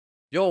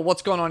Yo,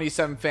 what's going on,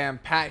 E7 fam?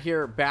 Pat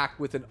here, back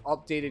with an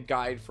updated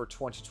guide for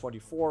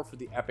 2024 for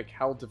the epic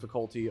hell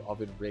difficulty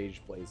of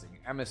Enraged Blazing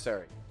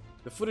Emissary.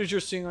 The footage you're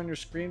seeing on your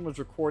screen was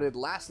recorded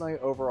last night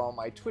over on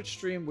my Twitch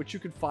stream, which you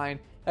can find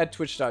at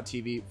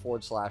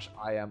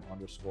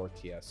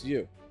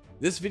twitch.tv/im_TSU.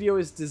 This video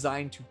is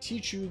designed to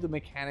teach you the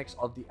mechanics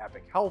of the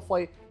epic hell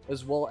fight,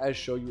 as well as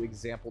show you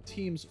example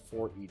teams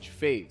for each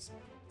phase.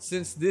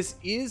 Since this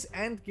is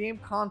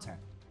endgame content,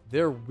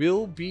 there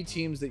will be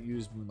teams that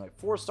use Moonlight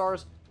 4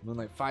 stars,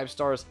 Moonlight 5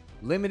 stars,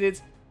 limiteds,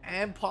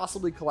 and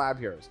possibly collab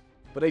heroes,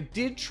 but I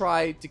did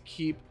try to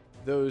keep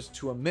those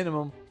to a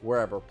minimum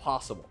wherever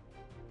possible.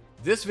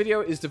 This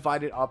video is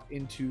divided up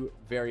into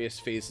various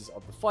phases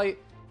of the fight,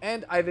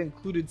 and I've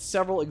included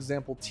several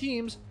example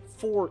teams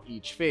for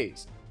each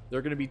phase. There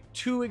are going to be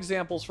 2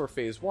 examples for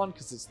phase 1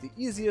 because it's the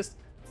easiest,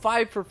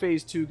 5 for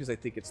phase 2 because I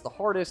think it's the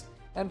hardest,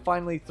 and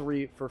finally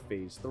 3 for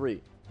phase 3.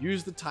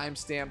 Use the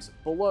timestamps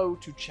below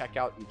to check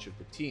out each of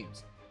the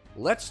teams.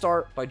 Let's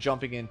start by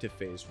jumping into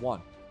phase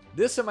 1.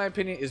 This, in my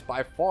opinion, is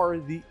by far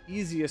the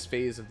easiest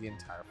phase of the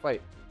entire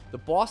fight. The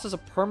boss has a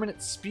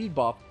permanent speed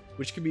buff,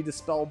 which can be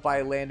dispelled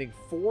by landing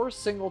 4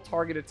 single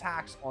target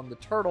attacks on the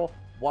turtle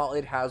while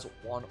it has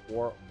 1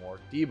 or more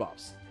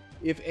debuffs.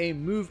 If a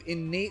move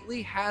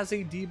innately has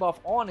a debuff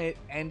on it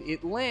and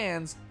it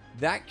lands,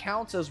 that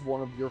counts as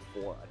one of your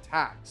 4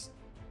 attacks.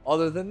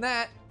 Other than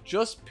that,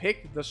 just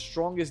pick the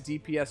strongest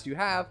DPS you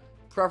have,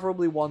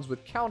 preferably ones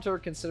with counter,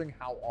 considering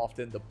how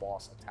often the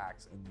boss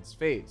attacks in this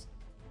phase.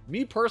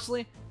 Me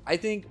personally, I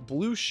think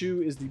Blue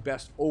Choux is the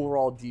best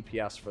overall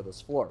DPS for this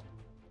floor.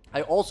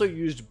 I also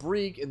used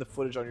Brig in the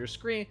footage on your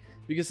screen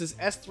because his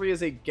S3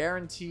 is a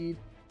guaranteed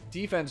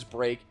defense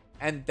break,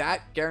 and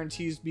that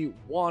guarantees me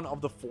 1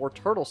 of the 4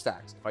 turtle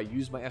stacks. If I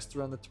use my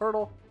S3 on the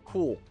turtle,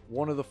 cool,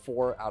 1 of the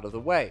 4 out of the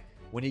way.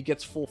 When he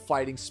gets full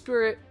fighting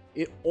spirit,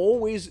 it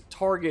always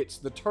targets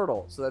the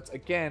turtle, so that's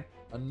again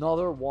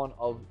another 1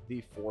 of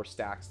the 4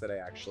 stacks that I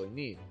actually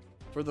need.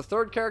 For the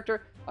third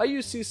character, I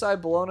use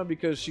Seaside Bologna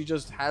because she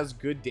just has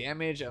good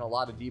damage and a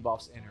lot of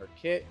debuffs in her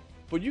kit,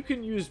 but you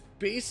can use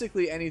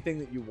basically anything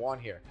that you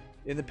want here.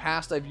 In the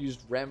past, I've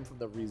used Rem from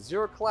the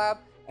ReZero collab,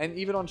 and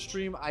even on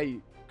stream, I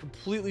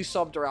completely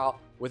subbed her out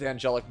with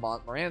Angelic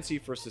Montmorency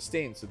for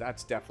sustain, so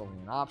that's definitely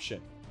an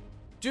option.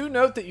 Do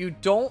note that you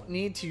don't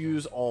need to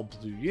use all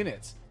blue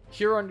units.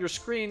 Here on your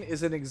screen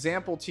is an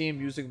example team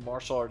using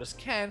Martial Artist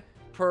Ken,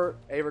 per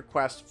a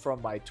request from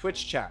my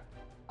Twitch chat.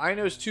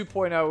 Inos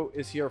 2.0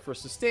 is here for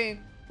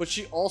sustain, but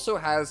she also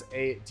has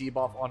a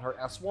debuff on her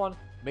S1,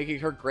 making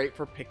her great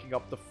for picking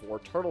up the 4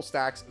 turtle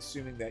stacks,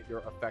 assuming that your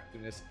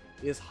effectiveness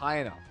is high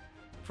enough.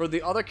 For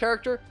the other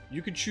character,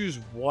 you can choose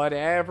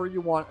whatever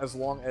you want as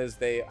long as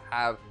they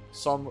have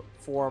some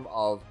form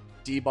of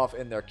debuff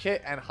in their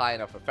kit and high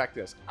enough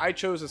effectiveness. I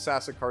chose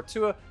Assassin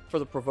Cartua for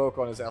the provoke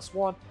on his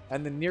S1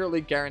 and the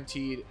nearly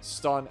guaranteed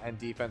stun and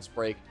defense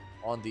break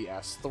on the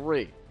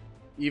S3.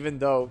 Even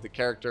though the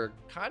character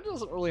kind of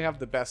doesn't really have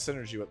the best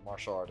synergy with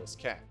Martial Artist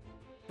Ken.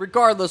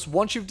 Regardless,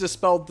 once you've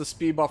dispelled the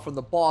speed buff from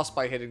the boss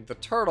by hitting the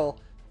turtle,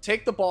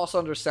 take the boss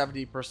under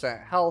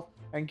 70% health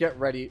and get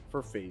ready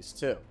for phase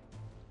 2.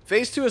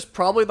 Phase 2 is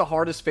probably the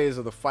hardest phase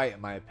of the fight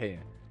in my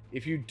opinion.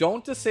 If you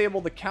don't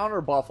disable the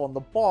counter buff on the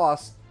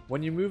boss,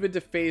 when you move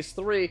into phase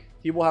 3,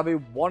 he will have a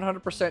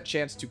 100%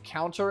 chance to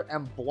counter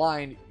and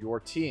blind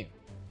your team.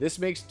 This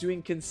makes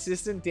doing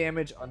consistent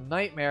damage a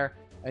nightmare,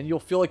 and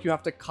you'll feel like you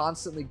have to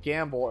constantly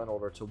gamble in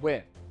order to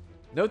win.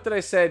 Note that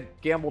I said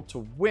gamble to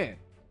win.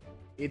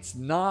 It's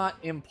not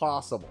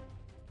impossible.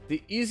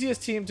 The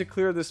easiest team to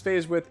clear this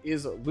phase with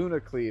is Luna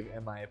Cleave,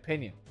 in my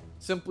opinion.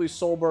 Simply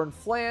Soulburn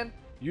Flan,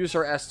 use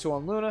her S2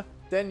 on Luna,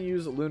 then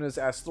use Luna's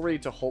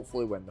S3 to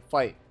hopefully win the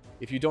fight.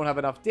 If you don't have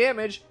enough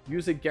damage,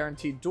 use a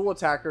guaranteed dual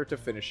attacker to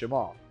finish him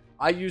off.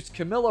 I used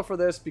Camilla for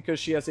this because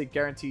she has a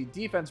guaranteed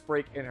defense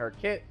break in her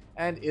kit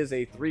and is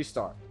a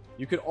 3-star.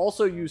 You could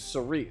also use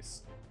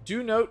Cerise.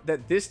 Do note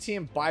that this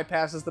team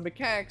bypasses the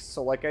mechanics,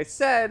 so like I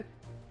said,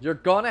 you're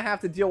gonna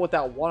have to deal with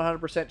that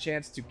 100%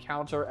 chance to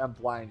counter and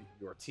blind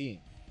your team.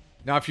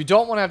 Now, if you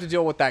don't want to have to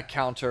deal with that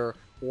counter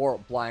or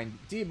blind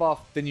debuff,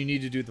 then you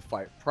need to do the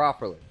fight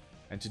properly.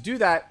 And to do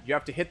that, you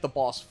have to hit the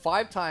boss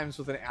 5 times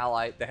with an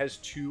ally that has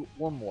 2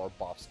 or more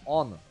buffs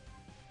on them.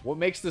 What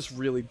makes this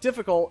really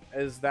difficult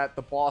is that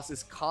the boss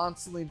is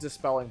constantly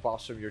dispelling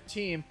buffs from your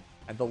team,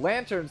 and the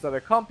lanterns that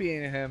accompany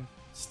him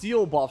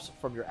steal buffs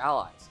from your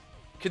allies.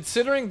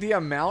 Considering the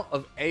amount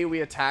of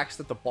AoE attacks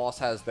that the boss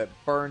has that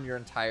burn your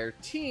entire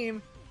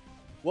team,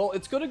 well,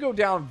 it's going to go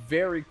down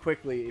very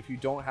quickly if you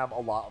don't have a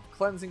lot of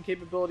cleansing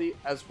capability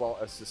as well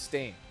as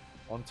sustain.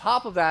 On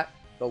top of that,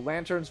 the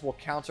lanterns will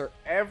counter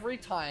every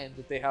time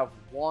that they have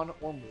 1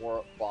 or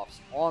more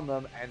buffs on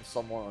them and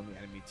someone on the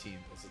enemy team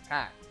is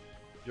attacked.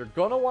 You're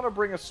going to want to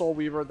bring a Soul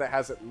Weaver that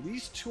has at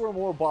least 2 or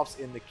more buffs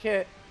in the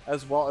kit,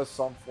 as well as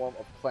some form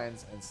of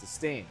cleanse and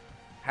sustain.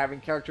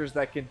 Having characters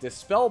that can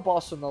dispel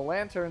buffs from the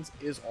lanterns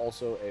is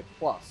also a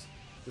plus.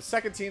 The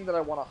second team that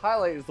I want to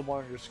highlight is the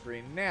one on your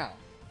screen now,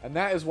 and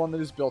that is one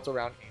that is built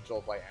around Angel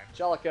of Light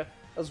Angelica,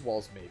 as well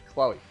as Maid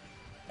Chloe.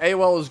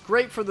 Arowell is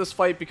great for this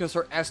fight because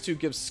her S2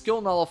 gives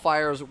skill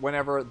nullifiers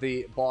whenever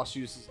the boss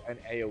uses an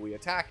AoE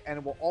attack, and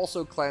it will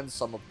also cleanse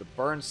some of the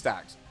burn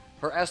stacks.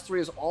 Her S3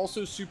 is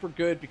also super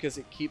good because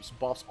it keeps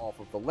buffs off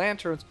of the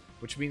lanterns,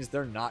 which means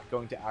they're not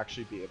going to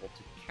actually be able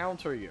to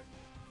counter you.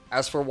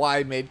 As for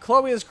why Maid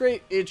Chloe is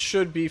great, it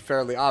should be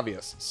fairly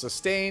obvious.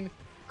 Sustain,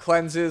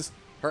 cleanses,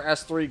 her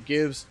S3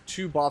 gives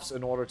 2 buffs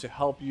in order to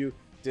help you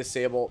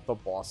disable the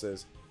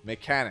boss's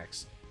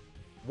mechanics.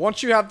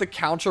 Once you have the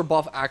counter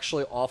buff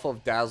actually off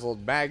of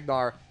Dazzled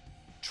Magnar,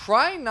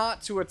 try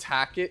not to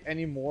attack it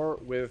anymore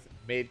with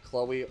Maid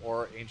Chloe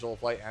or Angel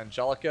of Light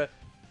Angelica.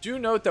 Do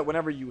note that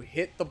whenever you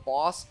hit the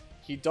boss,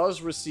 he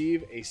does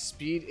receive a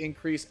speed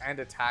increase and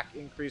attack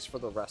increase for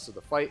the rest of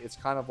the fight. It's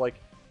kind of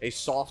like a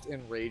soft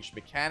enraged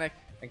mechanic,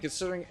 and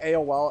considering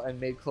Arowell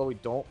and Maid Chloe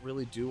don't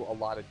really do a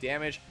lot of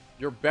damage,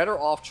 you're better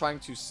off trying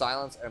to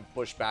silence and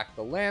push back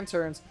the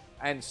lanterns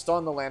and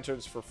stun the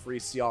lanterns for free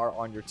CR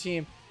on your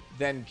team,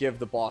 then give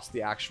the boss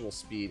the actual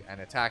speed and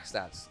attack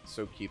stats,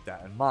 so keep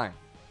that in mind.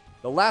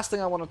 The last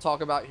thing I want to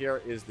talk about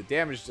here is the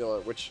damage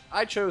dealer, which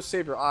I chose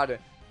Savior Adin,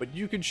 but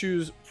you can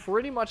choose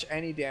pretty much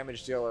any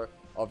damage dealer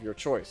of your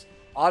choice.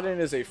 Adin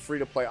is a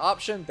free-to-play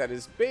option that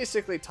is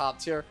basically top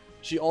tier.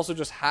 She also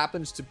just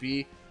happens to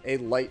be a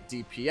light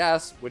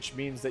DPS, which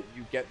means that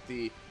you get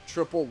the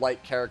triple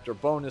light character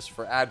bonus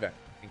for Advent.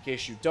 In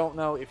case you don't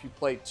know, if you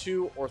play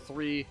 2 or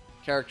 3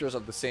 characters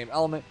of the same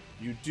element,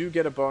 you do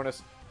get a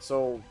bonus,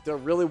 so there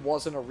really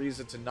wasn't a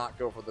reason to not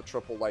go for the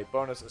triple light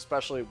bonus,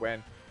 especially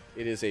when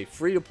it is a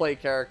free-to-play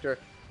character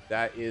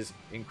that is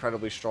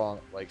incredibly strong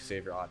like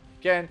Savior Adin.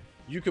 Again,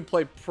 you can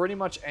play pretty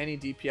much any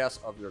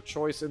DPS of your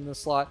choice in this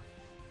slot,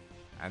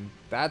 and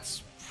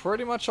that's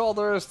pretty much all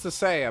there is to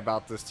say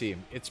about this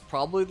team. It's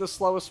probably the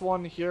slowest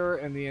one here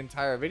in the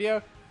entire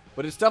video,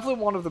 but it's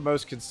definitely one of the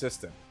most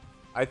consistent.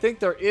 I think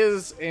there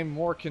is a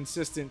more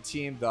consistent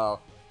team though,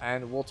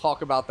 and we'll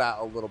talk about that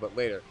a little bit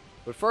later.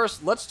 But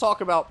first, let's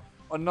talk about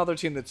another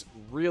team that's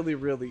really,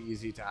 really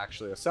easy to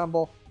actually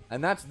assemble,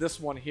 and that's this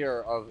one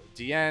here of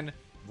Diene,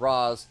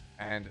 Roz,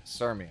 and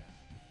Cermia.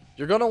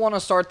 You're going to want to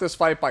start this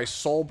fight by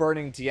soul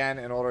burning Diene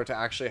in order to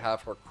actually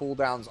have her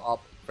cooldowns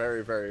up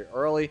very, very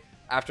early.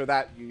 After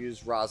that, you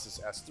use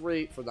Roz's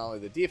S3 for not only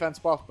the defense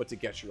buff, but to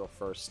get you your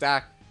first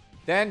stack.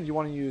 Then you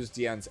want to use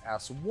Diene's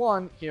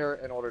S1 here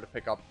in order to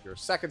pick up your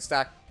second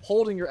stack,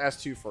 holding your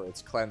S2 for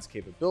its cleanse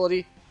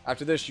capability.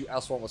 After this, you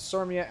S1 with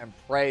Cermia and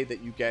pray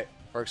that you get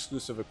her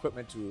exclusive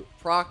equipment to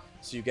proc,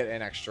 so you get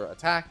an extra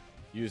attack.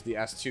 Use the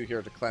S2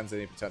 here to cleanse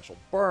any potential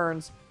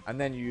burns, and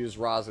then you use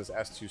Roz's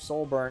S2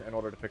 Soul Burn in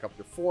order to pick up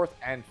your 4th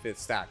and 5th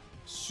stack.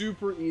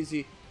 Super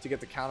easy to get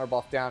the counter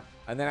buff down,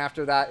 and then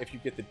after that, if you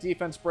get the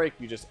defense break,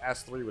 you just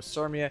S3 with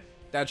Cermia.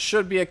 That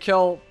should be a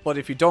kill, but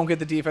if you don't get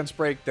the defense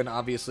break, then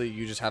obviously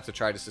you just have to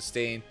try to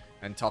sustain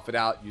and tough it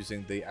out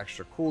using the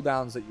extra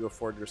cooldowns that you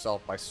afford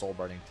yourself by Soul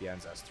Burning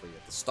Diene's S3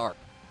 at the start.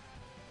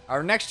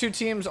 Our next two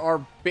teams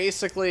are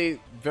basically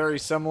very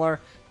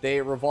similar.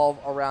 They revolve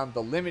around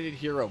the limited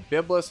hero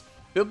Byblis.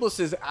 Byblis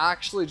is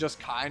actually just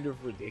kind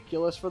of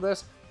ridiculous for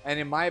this, and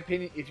in my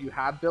opinion, if you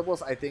have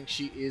Byblis, I think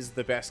she is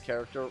the best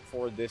character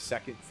for this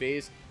second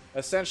phase.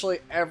 Essentially,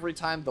 every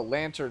time the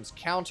lanterns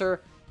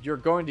counter, you're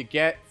going to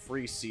get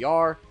free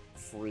CR,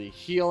 free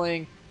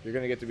healing, you're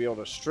going to get to be able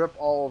to strip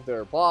all of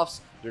their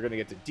buffs, you're going to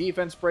get to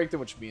defense break them,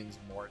 which means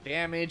more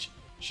damage.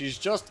 She's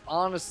just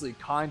honestly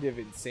kind of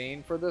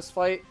insane for this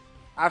fight.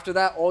 After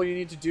that, all you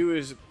need to do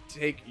is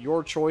take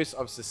your choice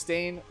of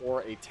sustain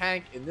or a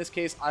tank. In this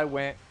case, I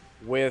went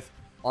with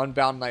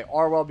Unbound Knight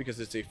Arowell because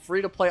it's a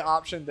free-to-play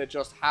option that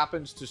just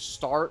happens to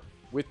start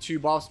with 2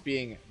 buffs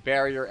being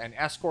Barrier and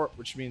Escort,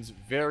 which means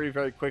very,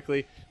 very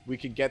quickly we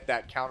can get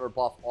that counter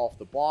buff off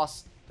the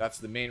boss. That's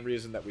the main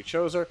reason that we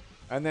chose her.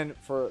 And then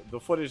for the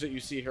footage that you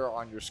see here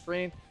on your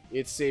screen,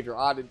 it's Savior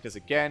Adin because,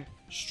 again,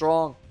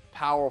 strong,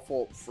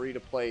 powerful,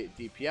 free-to-play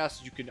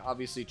DPS. You can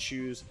obviously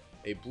choose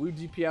a blue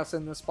DPS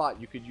in this spot.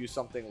 You could use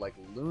something like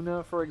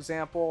Luna, for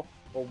example,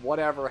 or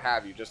whatever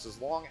have you. Just as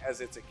long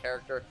as it's a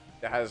character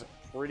that has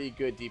pretty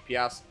good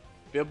DPS,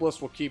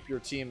 Byblis will keep your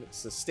team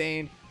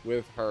sustained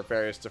with her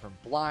various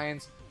different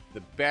blinds,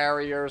 the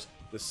barriers,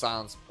 the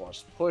silence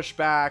plus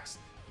pushbacks,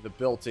 the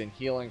built-in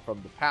healing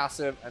from the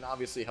passive, and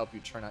obviously help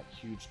you turn out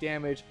huge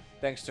damage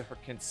thanks to her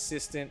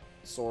consistent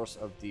source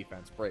of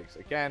defense breaks.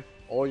 Again,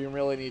 all you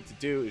really need to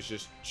do is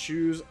just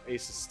choose a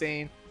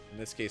sustain, in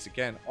this case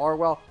again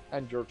Arowell,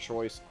 and your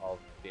choice of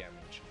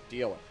damage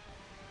dealer.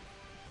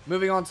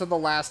 Moving on to the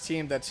last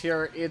team that's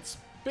here, it's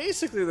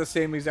basically the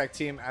same exact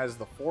team as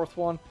the fourth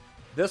one.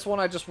 This one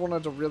I just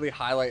wanted to really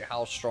highlight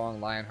how strong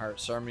Lionheart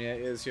Cermia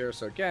is here.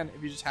 So again,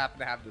 if you just happen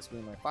to have this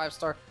Moonlight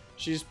 5-star,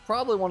 she's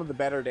probably one of the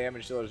better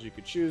damage dealers you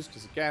could choose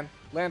because again,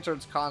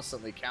 lanterns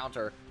constantly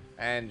counter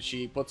and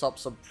she puts up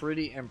some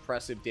pretty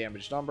impressive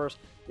damage numbers.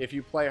 If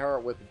you play her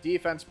with a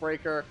defense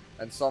breaker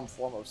and some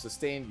form of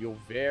sustain, you'll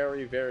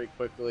very, very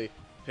quickly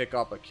pick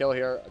up a kill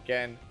here.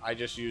 Again, I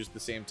just used the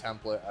same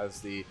template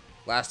as the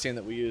last team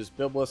that we used.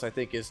 Byblis, I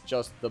think, is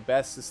just the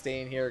best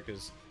sustain here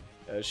because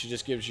she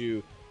just gives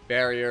you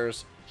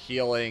barriers,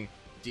 healing,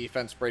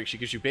 defense break. She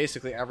gives you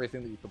basically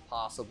everything that you could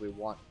possibly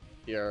want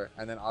here.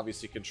 And then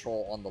obviously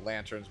control on the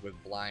lanterns with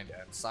blind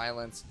and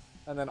silence.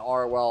 And then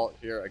Arowell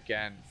here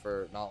again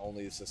for not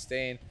only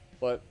sustain,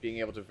 but being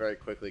able to very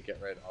quickly get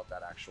rid of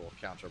that actual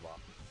counter bomb.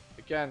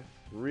 Again,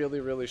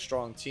 really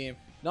strong team.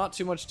 Not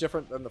too much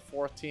different than the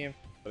 4th team.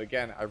 But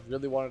again, I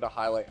really wanted to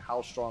highlight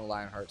how strong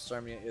Lionheart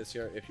Cermia is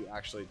here if you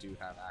actually do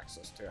have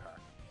access to her.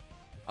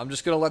 I'm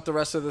just going to let the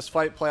rest of this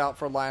fight play out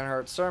for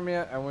Lionheart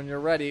Cermia, and when you're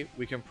ready,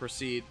 we can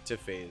proceed to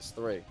Phase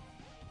 3.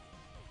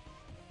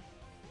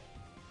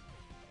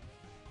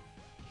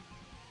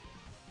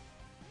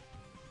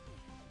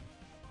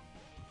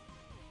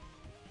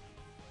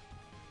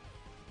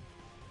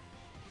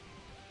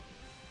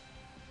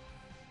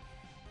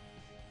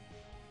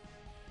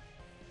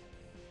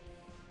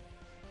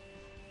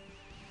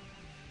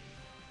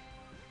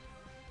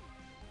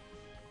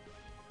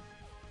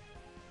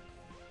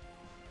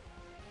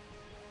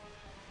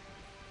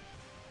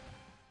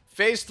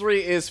 Phase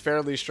 3 is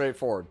fairly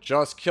straightforward.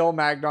 Just kill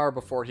Magnar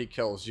before he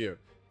kills you.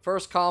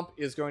 First comp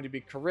is going to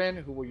be Karin,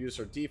 who will use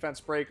her defense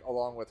break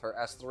along with her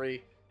S3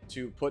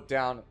 to put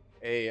down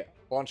a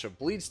bunch of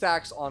bleed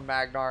stacks on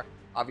Magnar.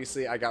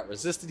 Obviously, I got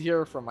resisted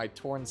here from my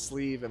torn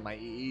sleeve, and my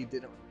EE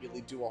didn't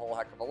really do a whole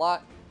heck of a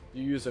lot.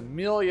 You use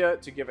Emilia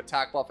to give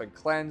attack buff and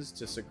cleanse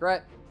to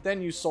Sigret.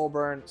 Then you soul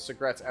burn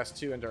Sigret's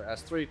S2 into her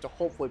S3 to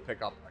hopefully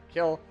pick up a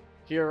kill.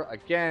 Here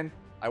again,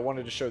 I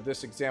wanted to show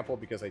this example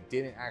because I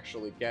didn't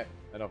actually get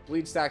enough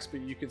bleed stacks,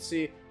 but you can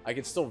see I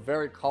can still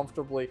very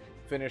comfortably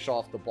finish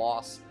off the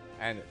boss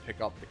and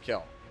pick up the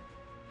kill.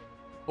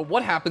 But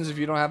what happens if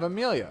you don't have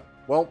Emilia?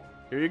 Well,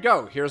 here you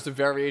go. Here's the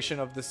variation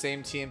of the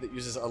same team that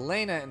uses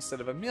Elena instead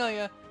of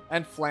Emilia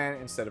and Flan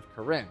instead of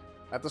Karin.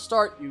 At the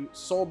start, you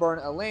soul burn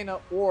Elena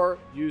or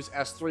use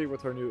S3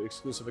 with her new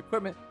exclusive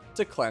equipment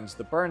to cleanse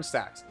the burn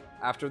stacks.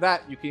 After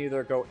that, you can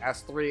either go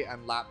S3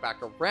 and lap back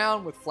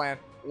around with Flan,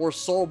 or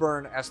soul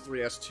burn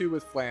S3, S2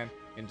 with Flan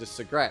into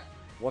Sigret.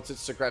 Once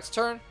it's Sigret's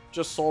turn,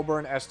 just soul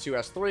burn S2,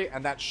 S3,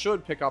 and that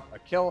should pick up a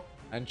kill.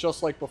 And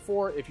just like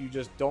before, if you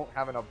just don't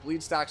have enough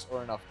bleed stacks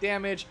or enough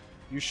damage,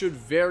 you should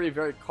very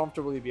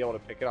comfortably be able to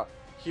pick it up.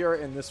 Here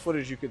in this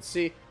footage, you can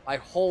see I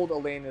hold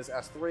Elena's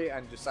S3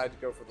 and decide to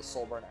go for the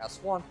soul burn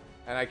S1,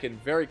 and I can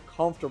very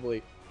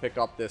comfortably pick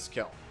up this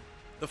kill.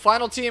 The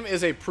final team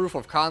is a proof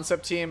of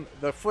concept team.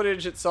 The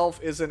footage itself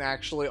isn't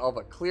actually of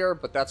a clear,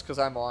 but that's because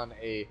I'm on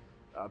a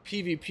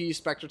PvP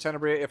Specter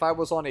Tenebria. If I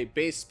was on a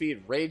base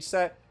speed rage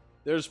set,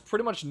 there's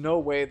pretty much no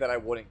way that I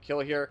wouldn't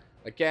kill here.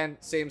 Again,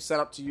 same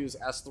setup to use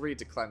S3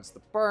 to cleanse the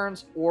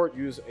burns, or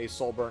use a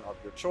soul burn of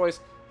your choice.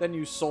 Then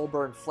you soul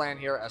burn Flan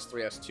here,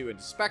 S3, S2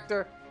 into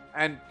Specter.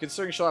 And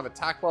considering she'll have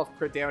attack buff,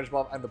 crit damage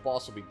buff, and the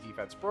boss will be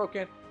defense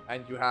broken,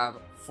 and you have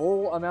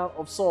full amount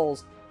of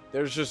souls,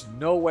 there's just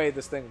no way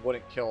this thing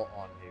wouldn't kill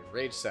on a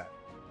rage set.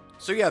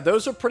 So yeah,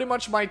 those are pretty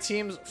much my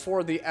teams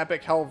for the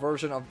Epic Hell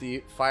version of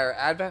the Fire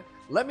Advent.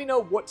 Let me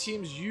know what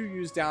teams you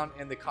use down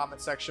in the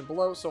comment section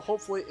below, so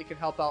hopefully it can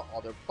help out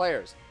other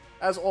players.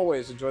 As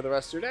always, enjoy the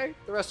rest of your day,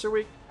 the rest of your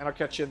week, and I'll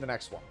catch you in the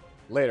next one.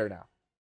 Later now.